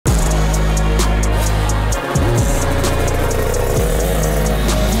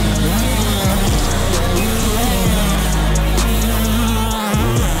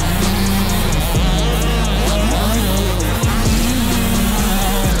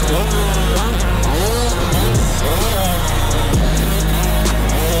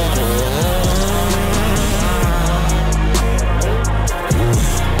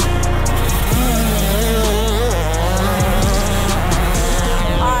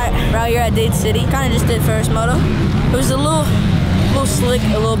here at Dade City. Kind of just did first moto. It was a little slick,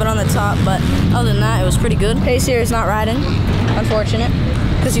 a little bit on the top, but other than that, it was pretty good. Pace here is not riding, unfortunate,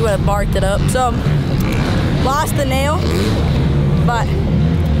 because he would have barked it up. So, lost the nail, but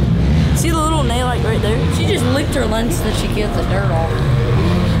see the little nail like right there? She just licked her lens so that she gets the dirt off.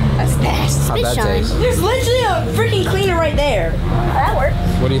 That's nasty. How'd that taste? There's literally a freaking cleaner right there. That works.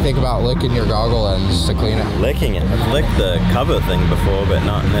 What do you think about licking your goggle lens to clean it? Licking it. I've licked the cover thing before, but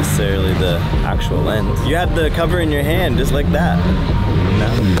not necessarily the actual lens. You had the cover in your hand, just like that. No.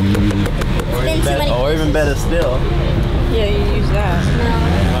 Or even better still. Yeah, you use that.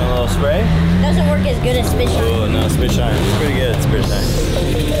 No. Want a little spray? Doesn't work as good as spit shine. Oh no, spit shine. It's pretty good. Spit shine.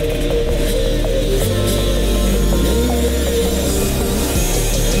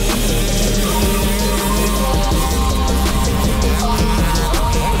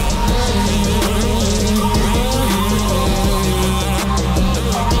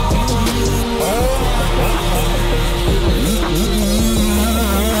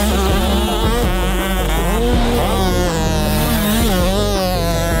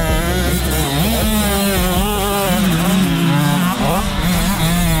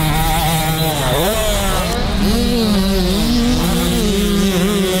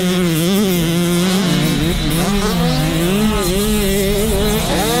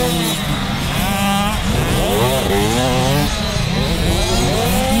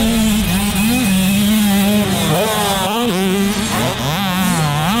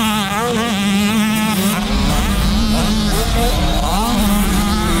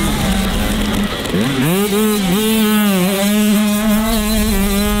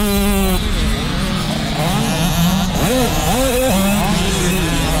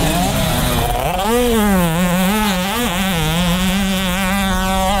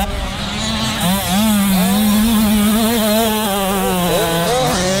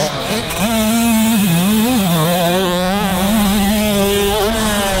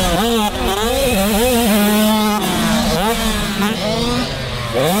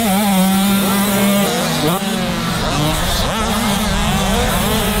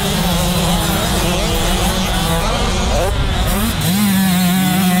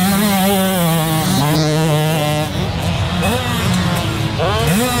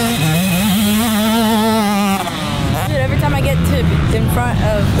 in front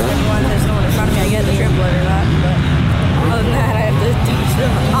of everyone. There's no one in front of me. I get the triplet or that, but other than that, I have to do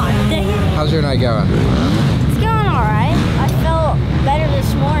some hot thing. How's your night going? It's going alright. I felt better this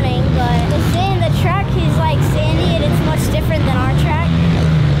morning, but the track is like sandy and it's much different than our track,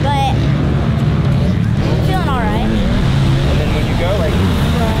 but I'm feeling alright. And then when you go, like,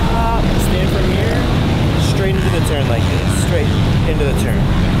 stand from here, straight into the turn like this. Straight into the turn.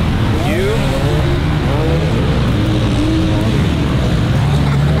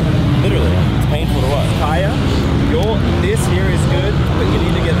 Literally, it's painful to watch. Kiah, this here is good, but you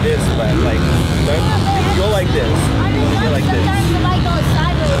need to get this right. Like, you're like this. You're like this.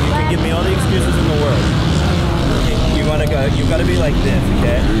 You can give me all the excuses in the world. You gotta be like this,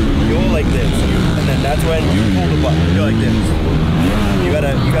 okay? You're like this, and then that's when you pull the button. You're like this. You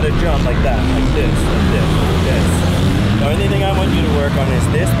gotta jump like that, like this, like this, like this. The only thing I want you to work on is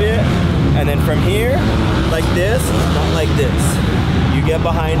this bit, and then from here, like this, not like this. You get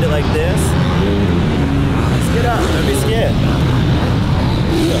behind it like this. Just get up, don't be scared.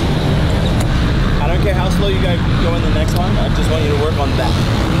 So, I don't care how slow you guys go in the next one, I just want you to work on that.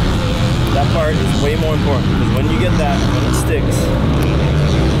 That part is way more important, because when you get that, when it sticks,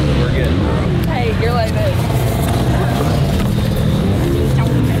 we're good. Hey, you're like this.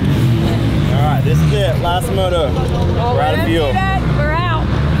 Alright, this is it, last moto. Well, we're out of fuel. We're out.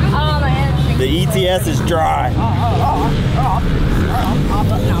 Oh, my hand. The ETS is dry.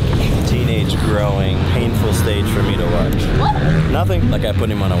 Teenage growing, painful stage for me to watch. What? Nothing. Like, I put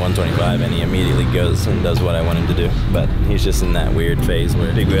him on a 125 and he immediately goes and does what I want him to do. But he's just in that weird phase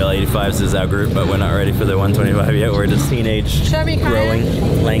where Big Wheel 85s is our group, but we're not ready for the 125 yet. We're just teenage,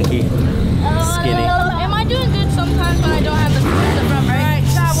 growing, lanky, skinny. Am I doing good sometimes when I don't have the front brake? Alright,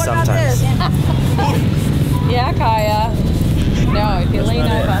 Chad, what Sometimes. about this? Yeah, Kiah. No, if you lean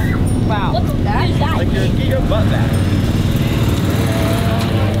over. Wow. Look at that. Like, get your butt back.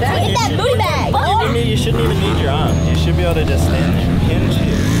 Look at that booty bag. You shouldn't even need your arms. You should be able to just stand there. Hinge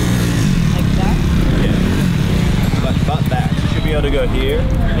here. Like that? Yeah. But butt back. You should be able to go here,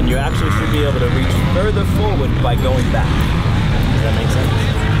 and you actually should be able to reach further forward by going back. Does that make sense?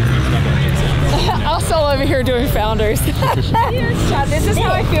 It's not gonna make sense. I'm still over here doing founders. Chad, this is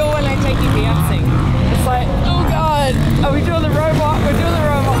how I feel when I take you dancing. It's like, oh God, are we doing the robot? We're doing the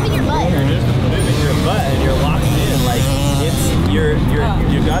robot. Moving your butt. You're just moving your butt, and you're locked in, like, in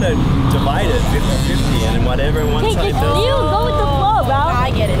you gotta divide it 50-50, and whatever one side does. You go with the flow, bro.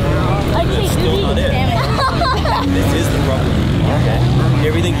 I get it now. That's still not it. This is the problem. Okay.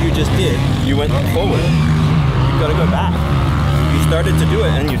 Everything you just did, you went forward. You gotta go back. You started to do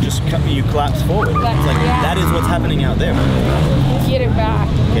it, and you collapsed forward. It's like that is what's happening out there. Get it back.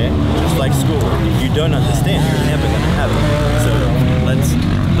 Okay, just like school. If you don't understand, you're never gonna have it. So let's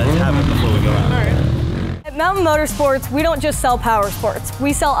have it before we go out. At Mountain Motorsports, we don't just sell power sports.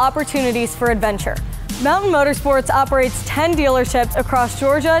 We sell opportunities for adventure. Mountain Motorsports operates 10 dealerships across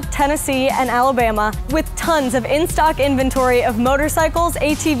Georgia, Tennessee, and Alabama with tons of in-stock inventory of motorcycles,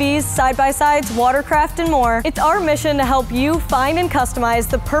 ATVs, side-by-sides, watercraft, and more. It's our mission to help you find and customize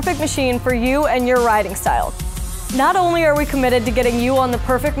the perfect machine for you and your riding style. Not only are we committed to getting you on the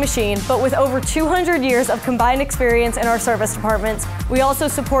perfect machine, but with over 200 years of combined experience in our service departments, we also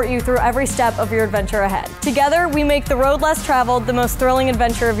support you through every step of your adventure ahead. Together, we make the road less traveled the most thrilling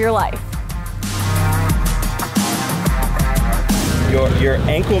adventure of your life. Your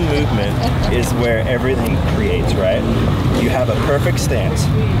ankle movement is where everything creates, right? You have a perfect stance.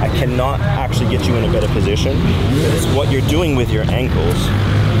 I cannot actually get you in a better position. It's what you're doing with your ankles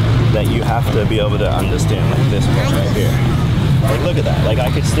that you have to be able to understand, like this one right here. Like, look at that. Like,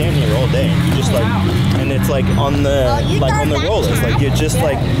 I could stand here all day and you just like, and it's like on the rollers. Like, you're just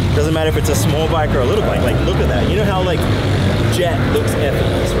like, doesn't matter if it's a small bike or a little bike. Like, look at that. You know how like jet looks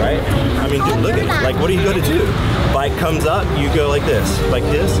effortless, right? I mean, dude, look at it. Like, what do you got to do? Bike comes up, you go like this,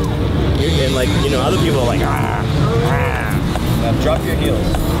 and like, you know, other people are like, Now drop your heels.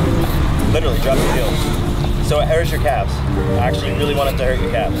 Literally, drop your heels. So it hurts your calves. Actually, you really want it to hurt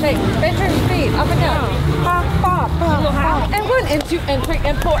your calves. Hey, bend your feet up and down. Pop, pop, pop, pop. And 1 and 2 and 3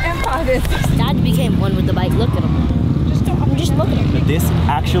 and 4 and 5 and 6. Dad became one with the bike. Look at him. Just look at him. This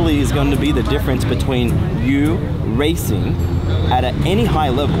actually is going to be the difference between you racing at any high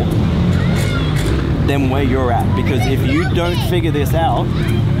level than where you're at. Because if you don't figure this out,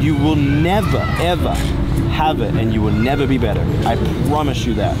 you will never, ever have it, and you will never be better. I promise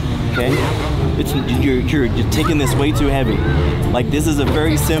you that. Okay? You're taking this way too heavy. Like, this is a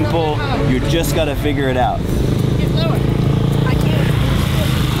very simple, you just gotta figure it out.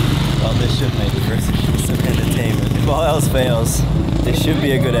 Well, this should make for some entertainment. If all else fails, this should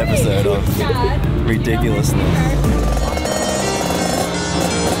be a good episode of ridiculousness.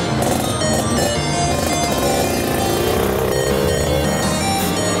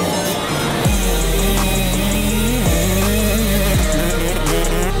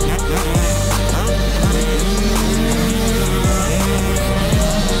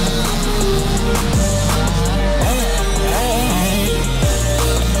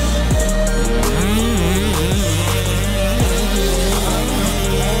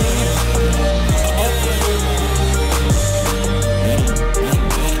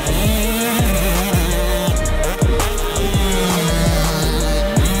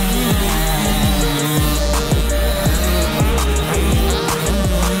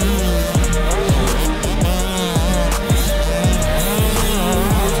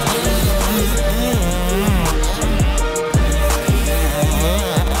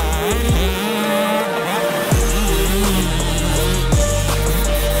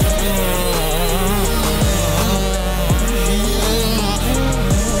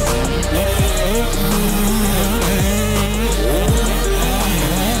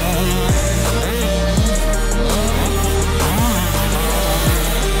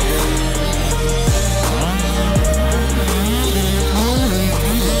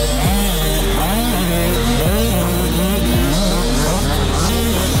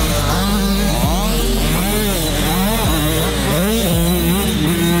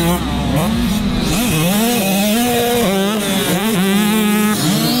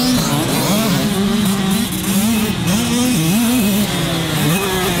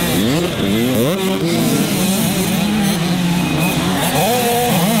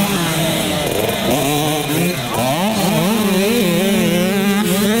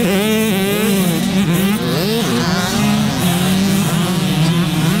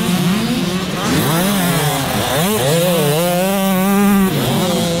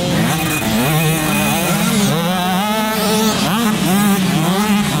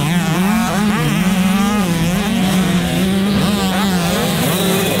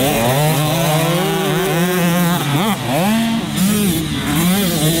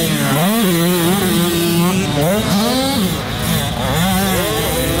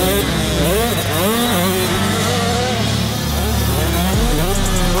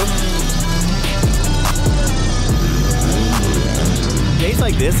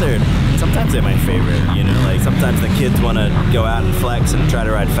 sometimes they're my favorite, you know, like sometimes the kids want to go out and flex and try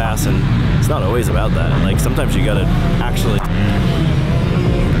to ride fast, and it's not always about that. Like sometimes you gotta actually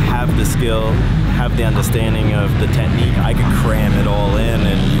have the skill, have the understanding of the technique. I could cram it all in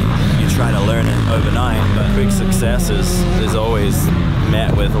and you try to learn it overnight, but big success is always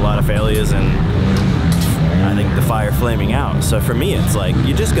met with a lot of failures and I think the fire flaming out. So for me, it's like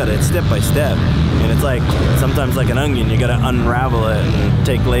you just gotta step by step, and it's like sometimes like an onion, you gotta unravel it and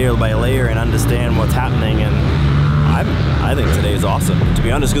take layer by layer and understand what's happening. And I think today is awesome, to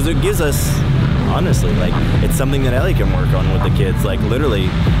be honest, because it gives us, honestly, like it's something that Ellie can work on with the kids, like literally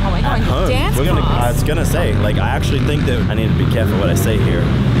at home. I was gonna say, like I actually think that I need to be careful what I say here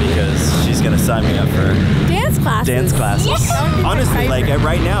because she's gonna sign me up for dance classes. Yes. Honestly, like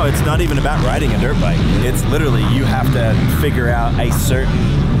right now, it's not even about riding a dirt bike. It's literally you have to figure out a certain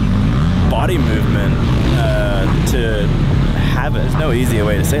body movement to have it. There's no easier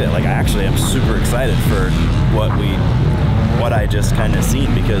way to say that. Like I actually am super excited for what I just kind of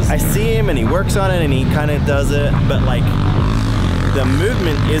seen, because I see him and he works on it and he kind of does it, but like the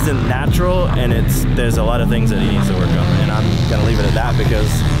movement isn't natural, and there's a lot of things that he needs to work on, and I'm gonna leave it at that because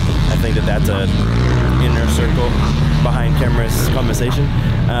I think that that's a inner circle behind cameras conversation,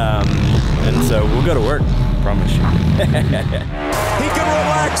 and so we'll go to work, promise you. He can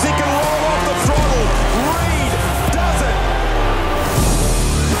relax, he can roll off the throttle.